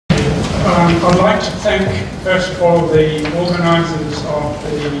I'd like to thank, first of all, the organisers of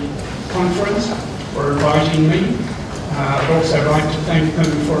the conference for inviting me. I'd also like to thank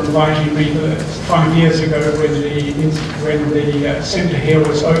them for inviting me 5 years ago when the centre here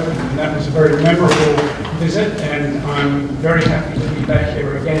was open, and that was a very memorable visit, and I'm very happy to be back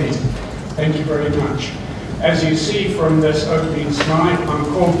here again. Thank you very much. As you see from this opening slide, I'm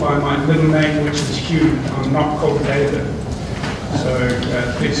called by my middle name, which is Hugh. I'm not called David, so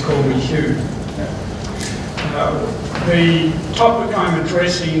please call me Hugh. The topic I'm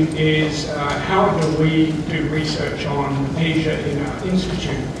addressing is how do we do research on Asia in our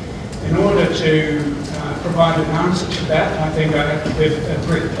institute. In order to provide an answer to that, I think I have to give a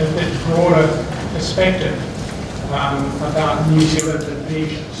bit broader perspective about New Zealand and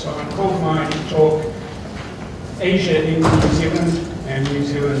Asia. So I called my talk Asia in New Zealand and New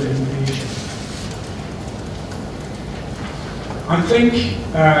Zealand in Asia. I think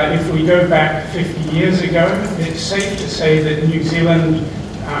if we go back 50 years ago, it's safe to say that New Zealand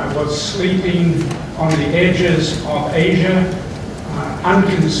was sleeping on the edges of Asia,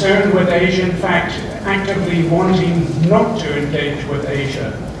 unconcerned with Asia, in fact, actively wanting not to engage with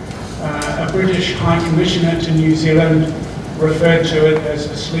Asia. A British High Commissioner to New Zealand referred to it as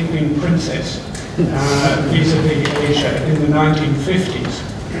a sleeping princess vis-a-vis Asia in the 1950s.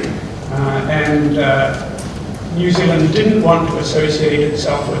 New Zealand didn't want to associate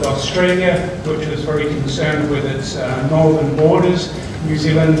itself with Australia, which was very concerned with its northern borders. New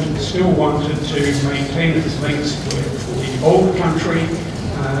Zealand still wanted to maintain its links with the old country,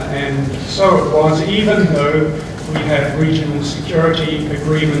 and so it was, even though we had regional security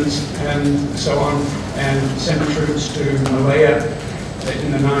agreements and so on, and sent troops to Malaya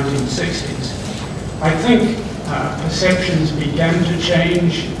in the 1960s. I think perceptions began to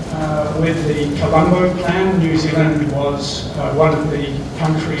change with the Colombo Plan. New Zealand was one of the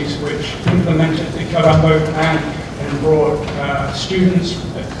countries which implemented the Colombo Plan and brought students,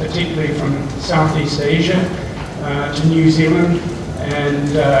 particularly from Southeast Asia, to New Zealand,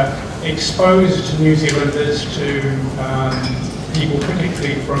 and exposed New Zealanders to people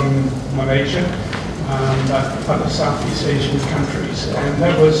particularly from Malaysia, but other Southeast Asian countries. And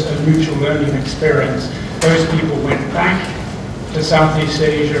that was a mutual learning experience. Those people went back to Southeast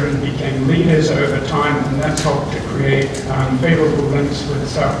Asia and became leaders over time, and that helped to create favorable links with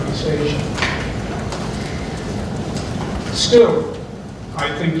Southeast Asia. Still, I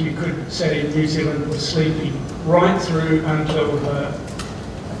think you could say New Zealand was sleeping right through until the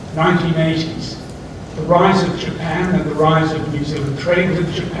 1980s. The rise of Japan and the rise of New Zealand trade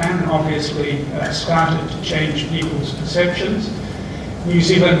with Japan obviously started to change people's perceptions. New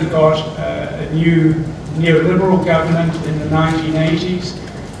Zealand got a new neoliberal government in the 1980s,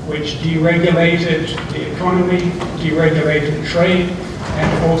 which deregulated the economy, deregulated trade,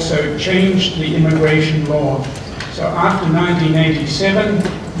 and also changed the immigration law. So after 1987,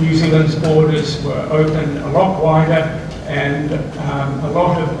 New Zealand's borders were opened a lot wider, and a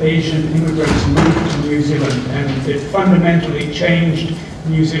lot of Asian immigrants moved to New Zealand, and it fundamentally changed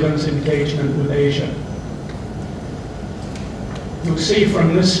New Zealand's engagement with Asia. You'll see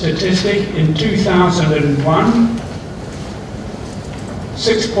from this statistic, in 2001,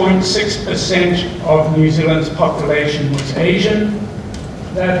 6.6% of New Zealand's population was Asian.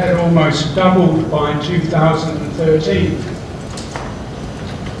 That had almost doubled by 2013.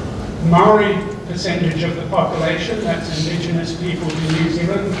 Maori percentage of the population, that's indigenous people to New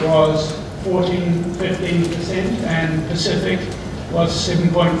Zealand, was 15%, and Pacific was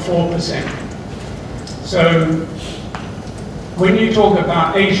 7.4%. So when you talk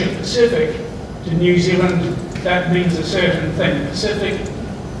about Asia Pacific to New Zealand, that means a certain thing. Pacific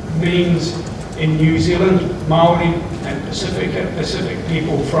means in New Zealand, Maori and Pacific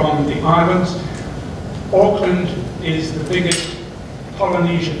people from the islands. Auckland is the biggest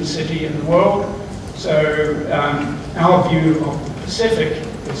Polynesian city in the world, so our view of the Pacific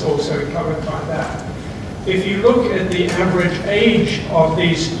is also covered by that. If you look at the average age of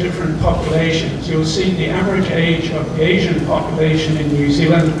these different populations, you'll see the average age of the Asian population in New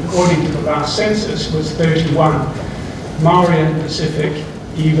Zealand, according to the last census, was 31. Maori and Pacific,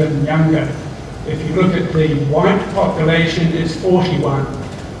 even younger. If you look at the white population, it's 41.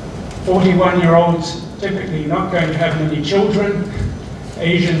 41-year-olds typically not going to have many children.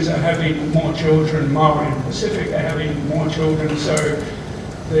 Asians are having more children, Maori and Pacific are having more children, so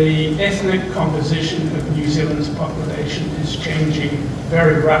the ethnic composition of New Zealand's population is changing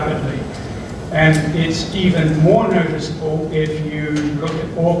very rapidly. And it's even more noticeable if you look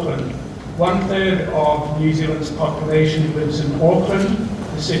at Auckland. 1/3 of New Zealand's population lives in Auckland.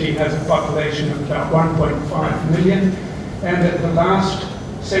 The city has a population of about 1.5 million. And at the last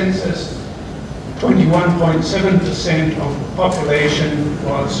census, 21.7% of the population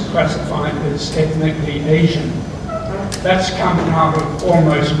was classified as ethnically Asian. That's come out of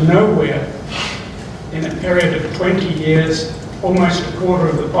almost nowhere. In a period of 20 years, almost a quarter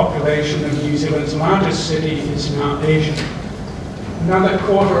of the population of New Zealand's largest city is now Asian. Another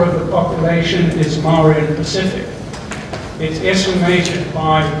quarter of the population is Maori and Pacific. It's estimated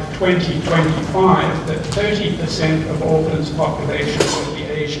by 2025 that 30% of Auckland's population will be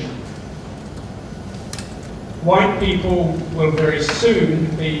Asian. White people will very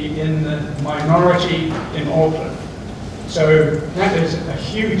soon be in the minority in Auckland. So that is a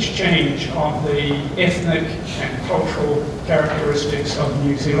huge change of the ethnic and cultural characteristics of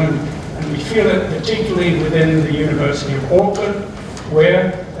New Zealand. And we feel it particularly within the University of Auckland,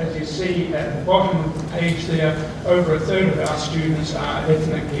 where, as you see at the bottom of the page there, over a third of our students are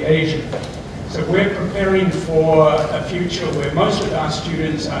ethnically Asian. So we're preparing for a future where most of our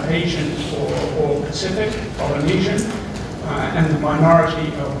students are Asian or Pacific, Polynesian, and the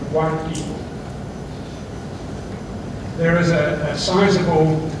minority of white people. There is a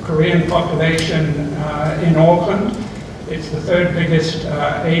sizable Korean population in Auckland. It's the third biggest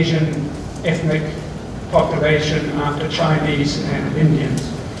Asian ethnic population after Chinese and Indians.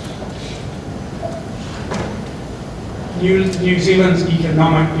 New Zealand's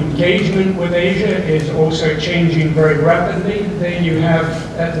economic engagement with Asia is also changing very rapidly. There you have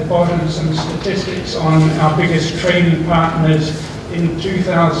at the bottom some statistics on our biggest trading partners in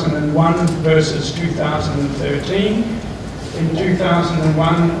 2001 versus 2013. In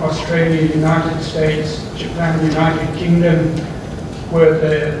 2001, Australia, United States, Japan, United Kingdom were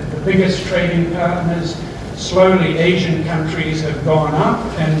the biggest trading partners. Slowly, Asian countries have gone up,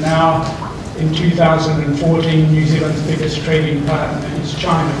 and now in 2014, New Zealand's biggest trading partner is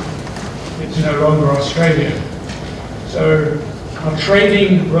China. It's no longer Australia. So our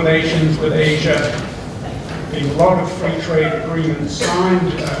trading relations with Asia, a lot of free trade agreements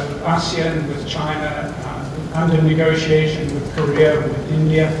signed, ASEAN with China, under negotiation with Korea, with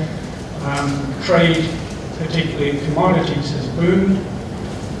India. Trade, particularly in commodities, has boomed.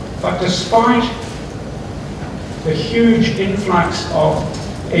 But despite the huge influx of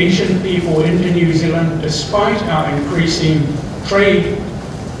Asian people into New Zealand, despite our increasing trade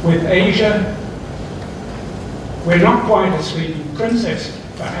with Asia, we're not quite a sleeping princess,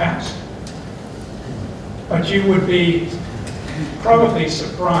 perhaps, but you would be probably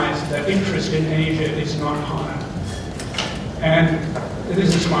surprised that interest in Asia is not higher. And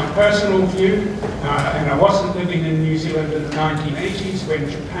this is my personal view, and I wasn't living in New Zealand in the 1980s when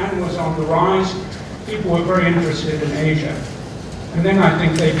Japan was on the rise. People were very interested in Asia. And then I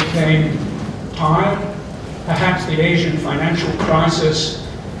think they became tired. Perhaps the Asian financial crisis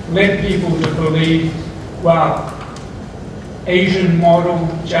led people to believe, well, Asian model,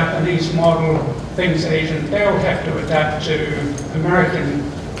 Japanese model, things Asian, they'll have to adapt to American,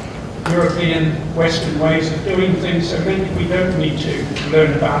 European, Western ways of doing things, so maybe we don't need to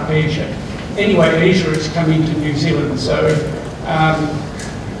learn about Asia. Anyway, Asia is coming to New Zealand, so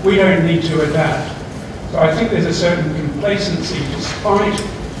we don't need to adapt. So I think there's a certain complacency despite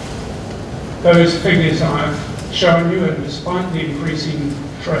those figures I've shown you and despite the increasing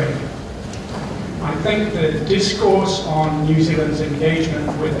trade. I think the discourse on New Zealand's engagement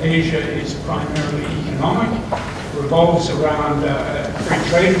with Asia is primarily economic, revolves around free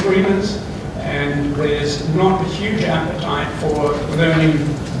trade agreements, and there's not a huge appetite for learning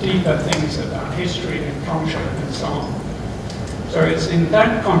deeper things about history and culture and so on. So it's in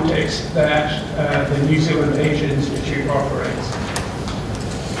that context that the New Zealand Asia Institute operates.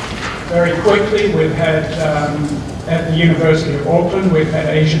 Very quickly, we've had, at the University of Auckland, we've had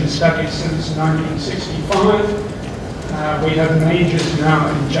Asian studies since 1965. We have majors now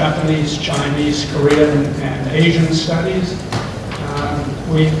in Japanese, Chinese, Korean, and Asian studies.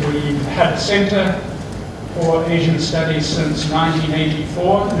 We've had a center for Asian studies since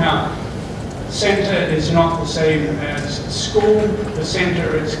 1984. Now, center is not the same as school. The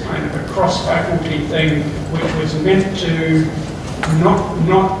center is kind of a cross-faculty thing, which was meant to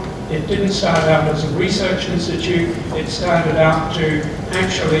it didn't start out as a research institute. It started out to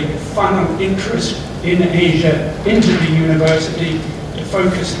actually funnel interest in Asia into the university, to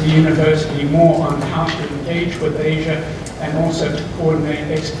focus the university more on how to engage with Asia and also to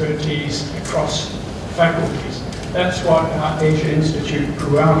coordinate expertise across faculties. That's what our Asia Institute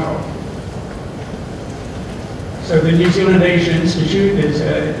grew out of. So the New Zealand Asia Institute is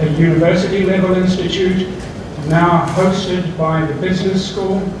a university-level institute, now hosted by the business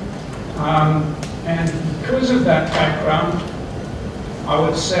school. And because of that background, I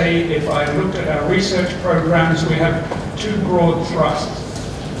would say if I looked at our research programs, we have two broad thrusts.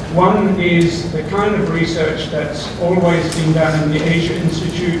 One is the kind of research that's always been done in the Asia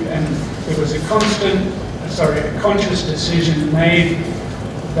Institute, and there was a conscious decision made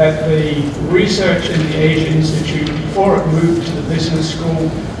that the research in the Asia Institute, before it moved to the business school,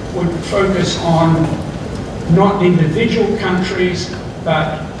 would focus on not individual countries,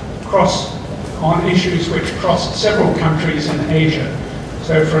 but on issues which crossed several countries in Asia.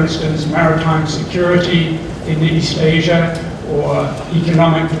 So, for instance, maritime security in East Asia, or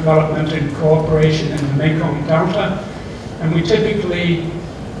economic development and cooperation in the Mekong Delta. And we typically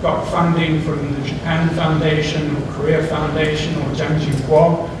got funding from the Japan Foundation or Korea Foundation or Jiangxi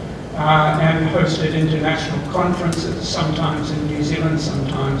Guo, and hosted international conferences, sometimes in New Zealand,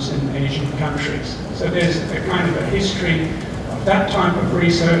 sometimes in Asian countries. So there's a kind of a history of that type of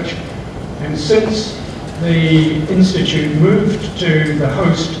research. And since the Institute moved to the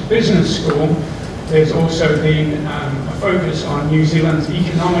host business school, there's also been a focus on New Zealand's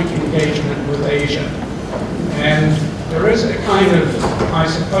economic engagement with Asia. And there is a kind of, I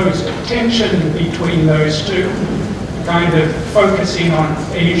suppose, a tension between those two, kind of focusing on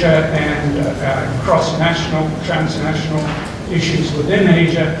Asia and cross-national, transnational issues within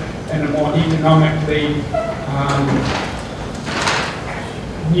Asia, and a more economically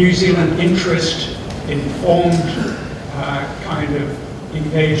New Zealand interest-informed kind of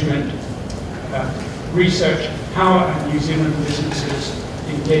engagement. Research, how are New Zealand businesses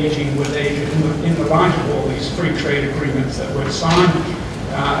engaging with Asia in the light of all these free trade agreements that were signed.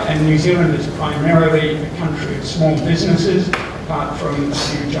 And New Zealand is primarily a country of small businesses, apart from a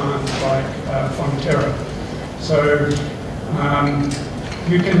few giants like Fonterra. So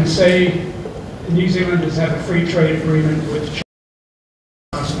you can say New Zealand has had a free trade agreement with China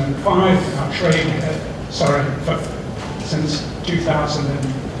in 2005. Our trade, since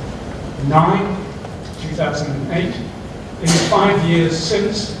 2009, 2008. In the 5 years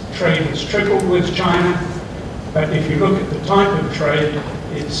since, trade has tripled with China, but if you look at the type of trade,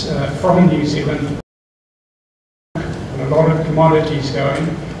 it's from New Zealand, and a lot of commodities going,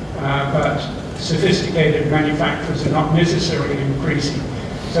 but sophisticated manufacturers are not necessarily increasing.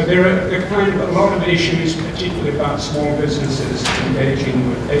 So there are kind of a lot of issues, particularly about small businesses engaging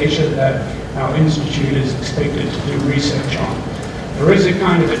with Asia, that our institute is expected to do research on. There is a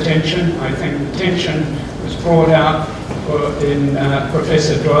kind of a tension. I think the tension was brought out in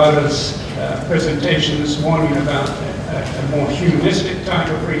Professor Dwara's presentation this morning about a more humanistic type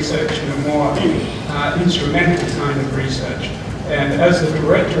of research and a more instrumental kind of research. And as the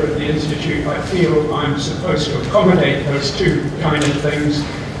director of the Institute, I feel I'm supposed to accommodate those two kind of things,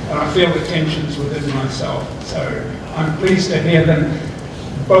 and I feel the tensions within myself. So I'm pleased to hear them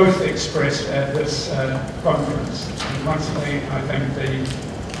both expressed at this conference. And once again, I thank the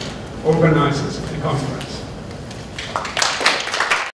organizers of the conference.